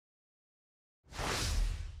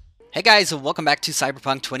Hey guys, and welcome back to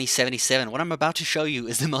Cyberpunk 2077. What I'm about to show you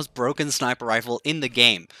is the most broken sniper rifle in the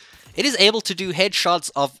game. It is able to do headshots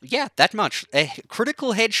of, yeah, that much. A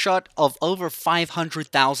critical headshot of over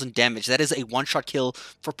 500,000 damage. That is a one-shot kill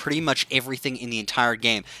for pretty much everything in the entire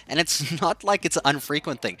game. And it's not like it's an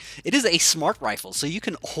unfrequent thing. It is a smart rifle, so you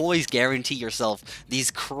can always guarantee yourself these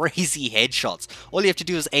crazy headshots. All you have to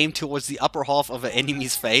do is aim towards the upper half of an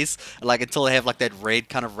enemy's face, like until they have like that red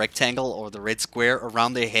kind of rectangle or the red square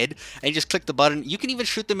around their head, and you just click the button. You can even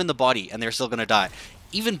shoot them in the body and they're still gonna die.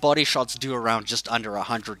 Even body shots do around just under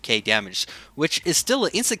 100k damage, which is still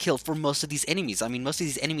an insta-kill for most of these enemies. I mean, most of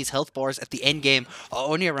these enemies' health bars at the end game are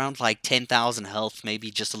only around like 10,000 health,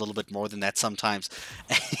 maybe just a little bit more than that sometimes.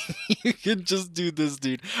 You can just do this,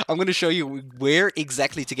 dude. I'm going to show you where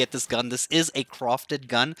exactly to get this gun. This is a crafted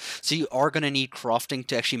gun, so you are going to need crafting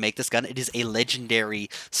to actually make this gun. It is a legendary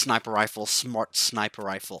sniper rifle, smart sniper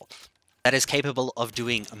rifle, that is capable of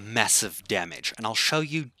doing massive damage. And I'll show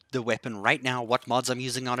you the weapon right now, what mods I'm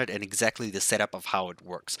using on it, and exactly the setup of how it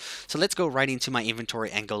works. So let's go right into my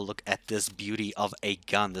inventory and go look at this beauty of a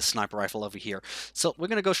gun, the sniper rifle over here. So we're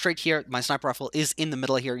going to go straight here. My sniper rifle is in the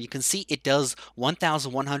middle here. You can see it does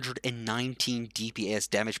 1,119 DPS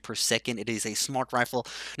damage per second. It is a smart rifle.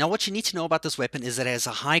 Now what you need to know about this weapon is that it has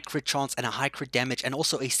a high crit chance and a high crit damage, and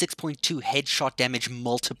also a 6.2 headshot damage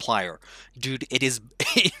multiplier. Dude, it is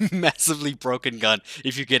a massively broken gun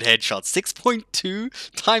if you get headshots.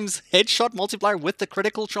 6.2 times headshot multiplier with the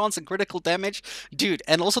critical chance and critical damage. Dude,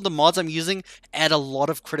 and also the mods I'm using add a lot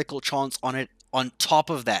of critical chance on it on top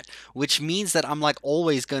of that, which means that I'm like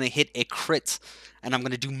always going to hit a crit and I'm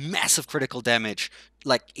going to do massive critical damage,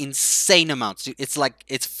 like insane amounts. Dude, it's like,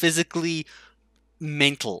 it's physically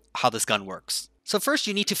mental how this gun works. So first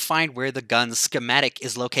you need to find where the gun's schematic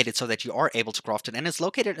is located so that you are able to craft it, and it's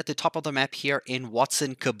located at the top of the map here in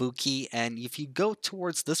Watson Kabuki. And if you go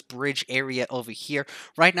towards this bridge area over here,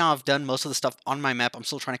 right now I've done most of the stuff on my map. I'm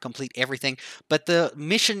still trying to complete everything, but the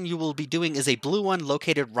mission you will be doing is a blue one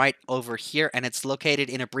located right over here, and it's located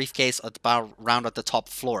in a briefcase at about around at the top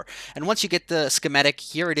floor. And once you get the schematic,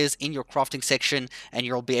 here it is in your crafting section, and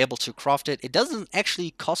you'll be able to craft it. It doesn't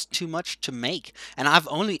actually cost too much to make, and I've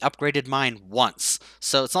only upgraded mine once.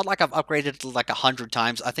 So it's not like I've upgraded it like 100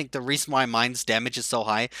 times. I think the reason why mine's damage is so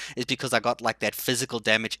high is because I got like that physical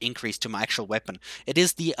damage increase to my actual weapon. It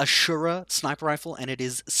is the Ashura sniper rifle, and it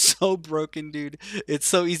is so broken, dude. It's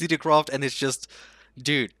so easy to craft, and it's just...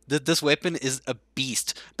 Dude, this weapon is a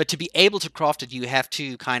beast, but to be able to craft it, you have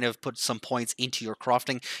to kind of put some points into your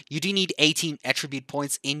crafting. You do need 18 attribute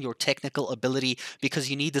points in your technical ability because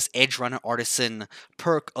you need this Edge Runner Artisan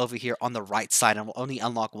perk over here on the right side, and will only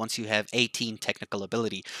unlock once you have 18 technical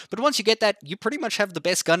ability. But once you get that, you pretty much have the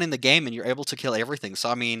best gun in the game, and you're able to kill everything. So,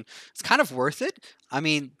 I mean, it's kind of worth it. I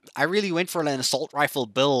mean, I really went for an assault rifle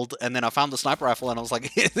build, and then I found the sniper rifle, and I was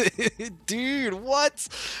like, dude, what?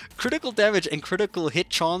 Critical damage and critical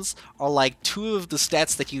hit chance are like two of the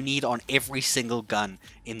stats that you need on every single gun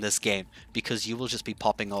in this game, because you will just be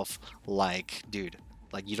popping off like, dude,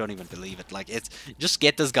 like you don't even believe it. Like, it's just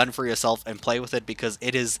get this gun for yourself and play with it, because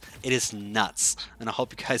it is nuts. And I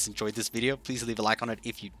hope you guys enjoyed this video. Please leave a like on it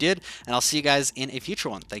if you did, and I'll see you guys in a future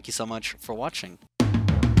one. Thank you so much for watching.